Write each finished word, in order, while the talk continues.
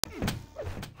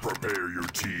Prepare your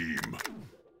team.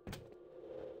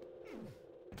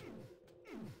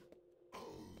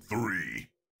 3,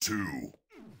 2,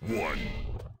 1.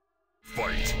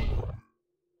 Fight.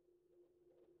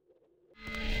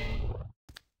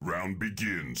 Round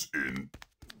begins in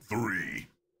 3,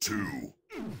 2,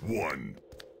 1.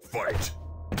 Fight.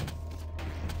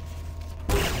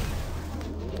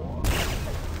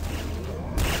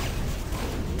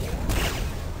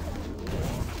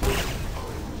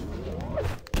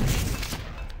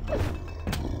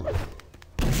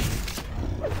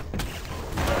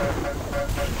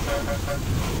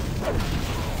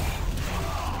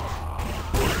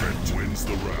 Red wins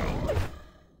the round.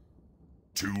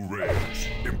 2 reds.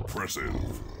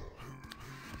 Impressive.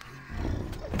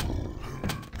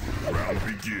 Round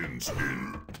begins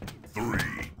in 3,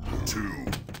 2,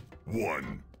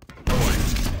 1.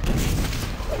 Fight.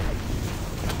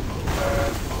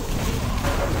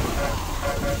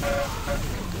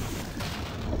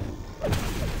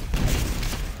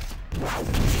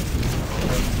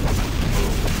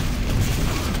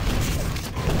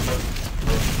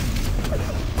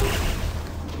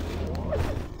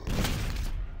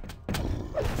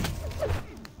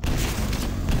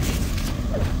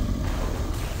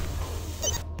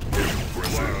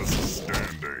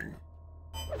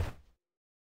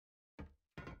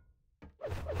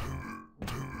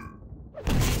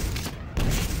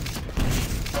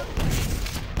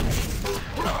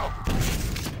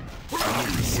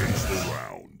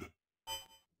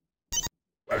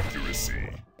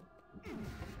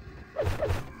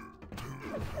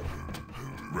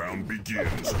 Round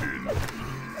begins in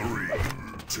 3,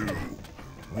 2,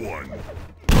 1.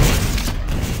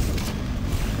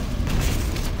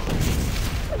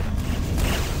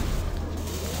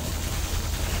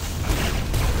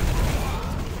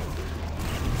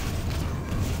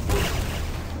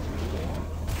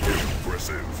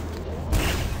 Impressive.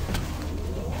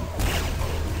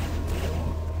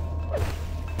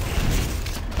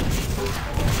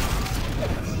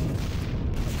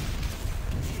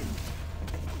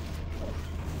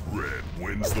 Red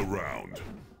wins the round.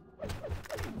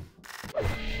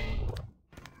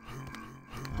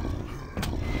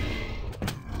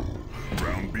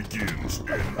 Round begins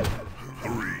in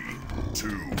 3, 2,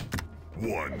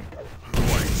 1.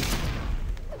 Fight.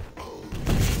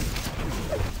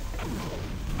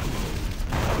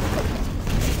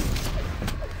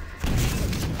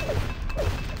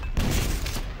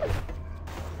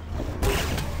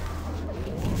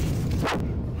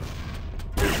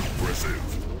 Impressive.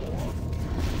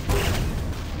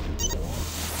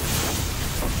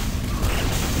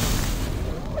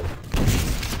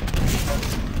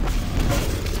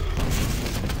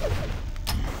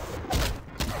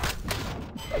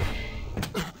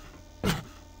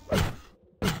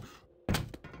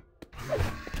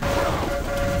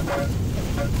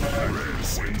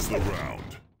 Wins the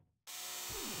round.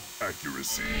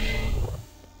 Accuracy.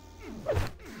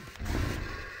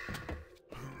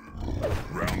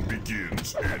 Round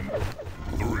begins in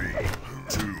 3,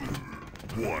 2,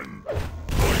 1.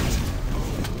 Fight.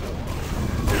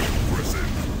 Impressive.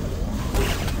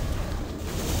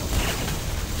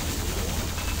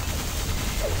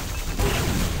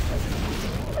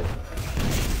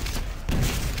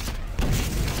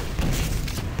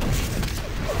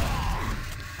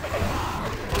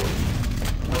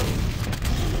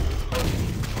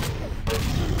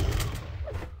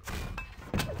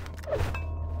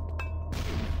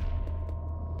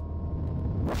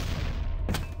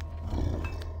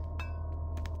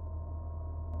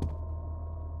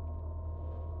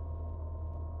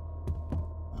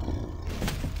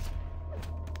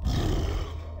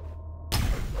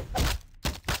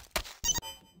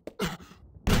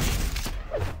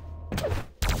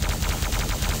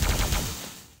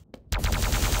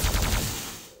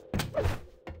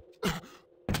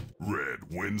 Red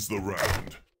wins the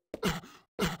round.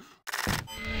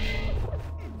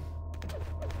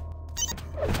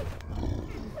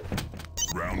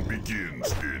 Round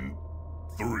begins in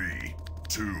 3,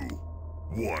 2,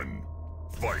 1.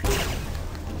 Fight.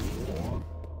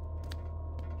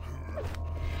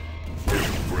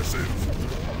 Impressive.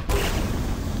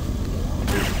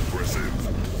 Impressive.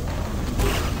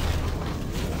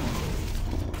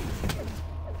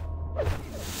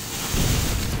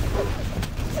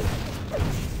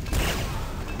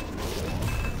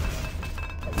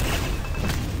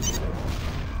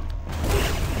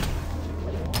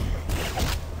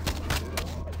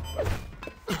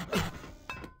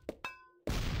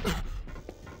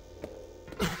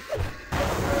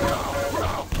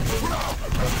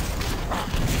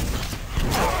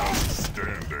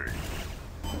 Standing.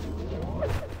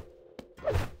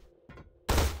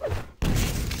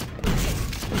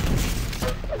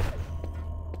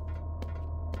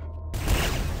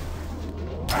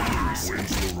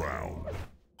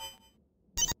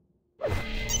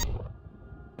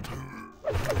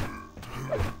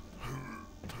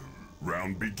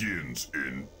 Round begins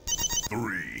in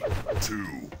 3,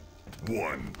 2,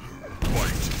 1,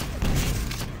 fight!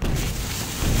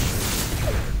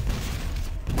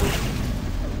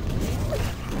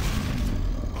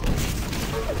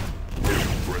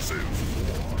 Impressive!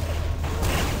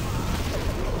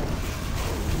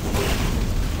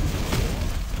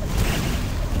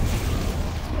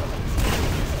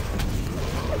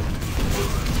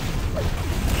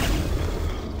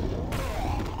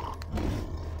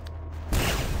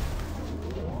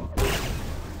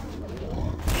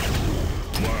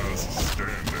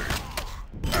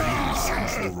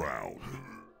 Round.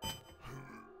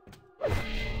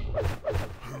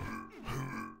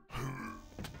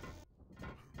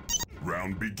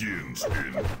 Round begins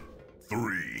in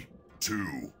 3,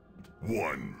 2,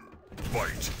 1,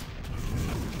 fight!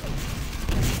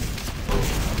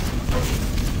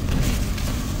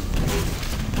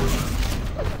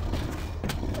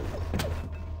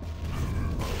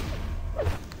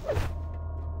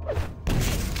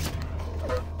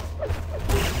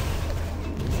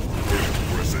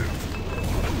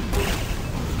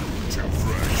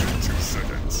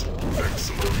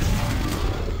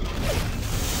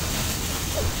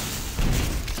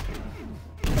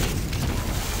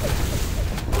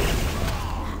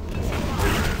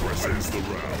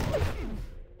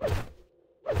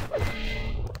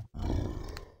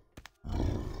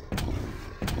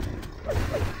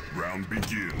 Round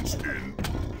begins in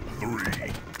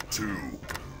 3, 2,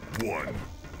 1,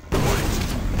 fight!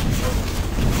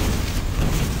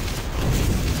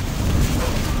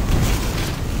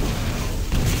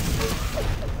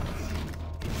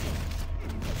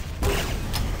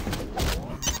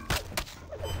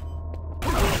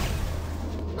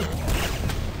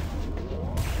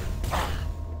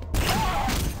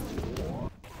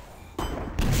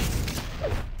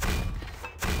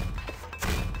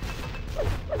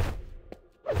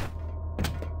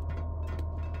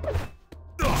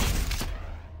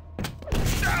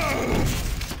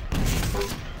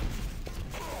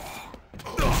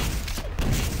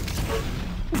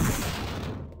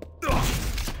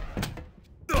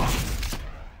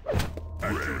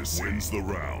 Wins the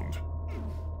round.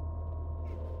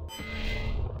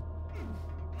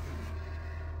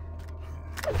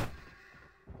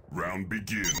 Round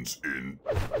begins in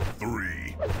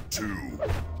 3, 2,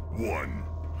 1,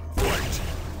 fight!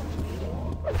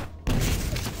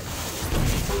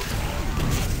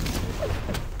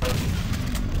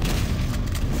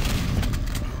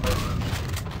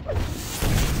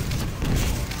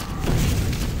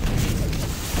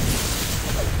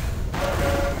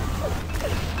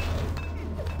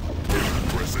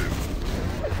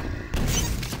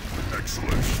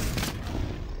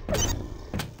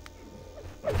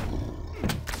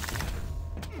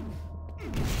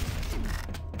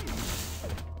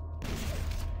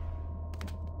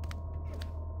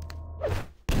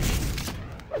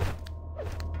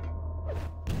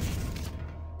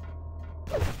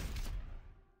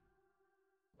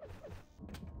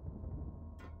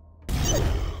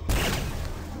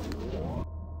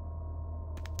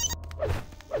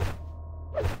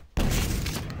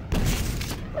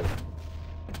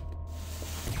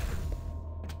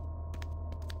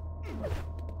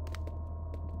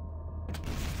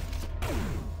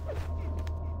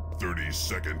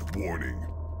 Second warning.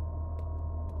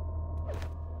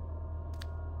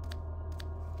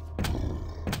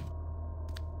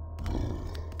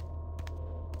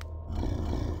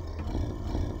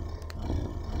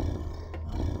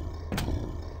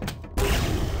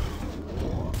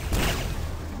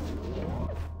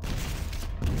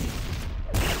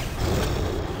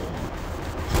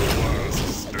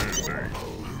 Last standing.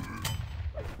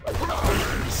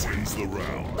 Wins the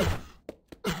round.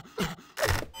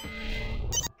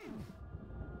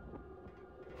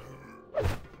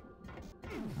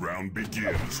 Round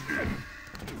begins in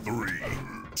 3,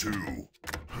 2,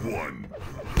 1,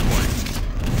 fight!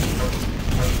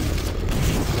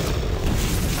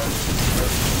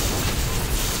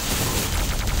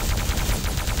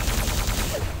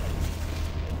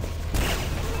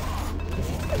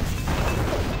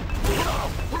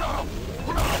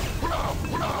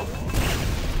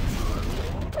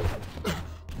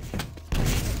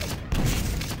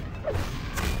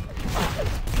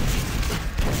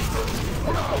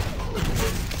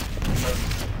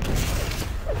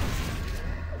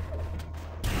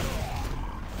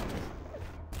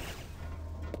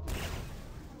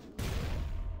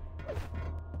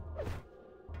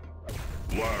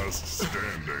 Last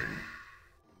standing.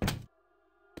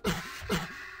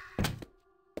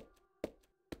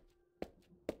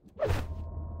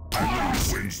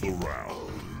 Wins the round.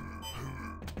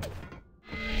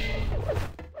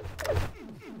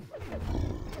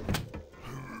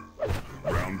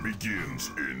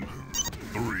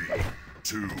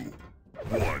 2,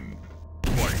 1,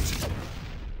 fight!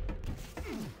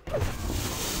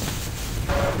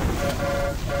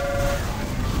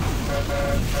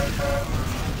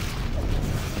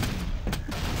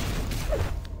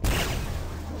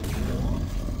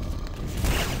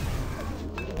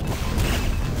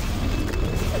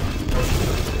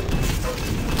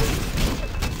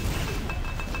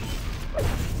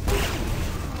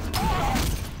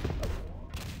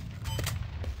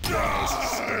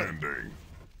 Last standing.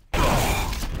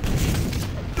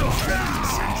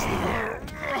 Since the round.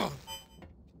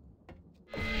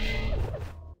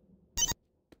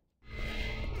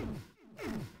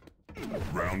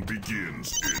 Round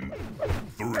begins in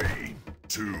 3,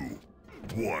 2,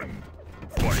 1,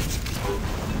 fight!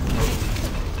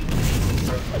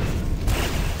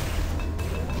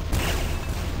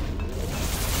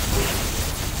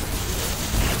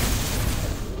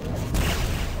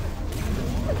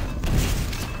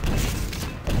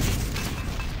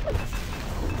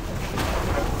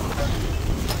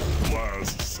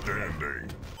 Last standing.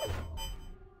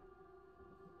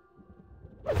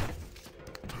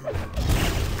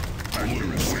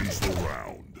 Blue wins the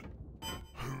round.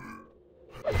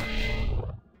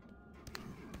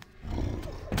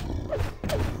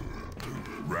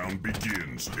 Round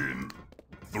begins in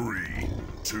 3,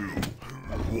 2,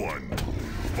 1,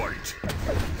 fight!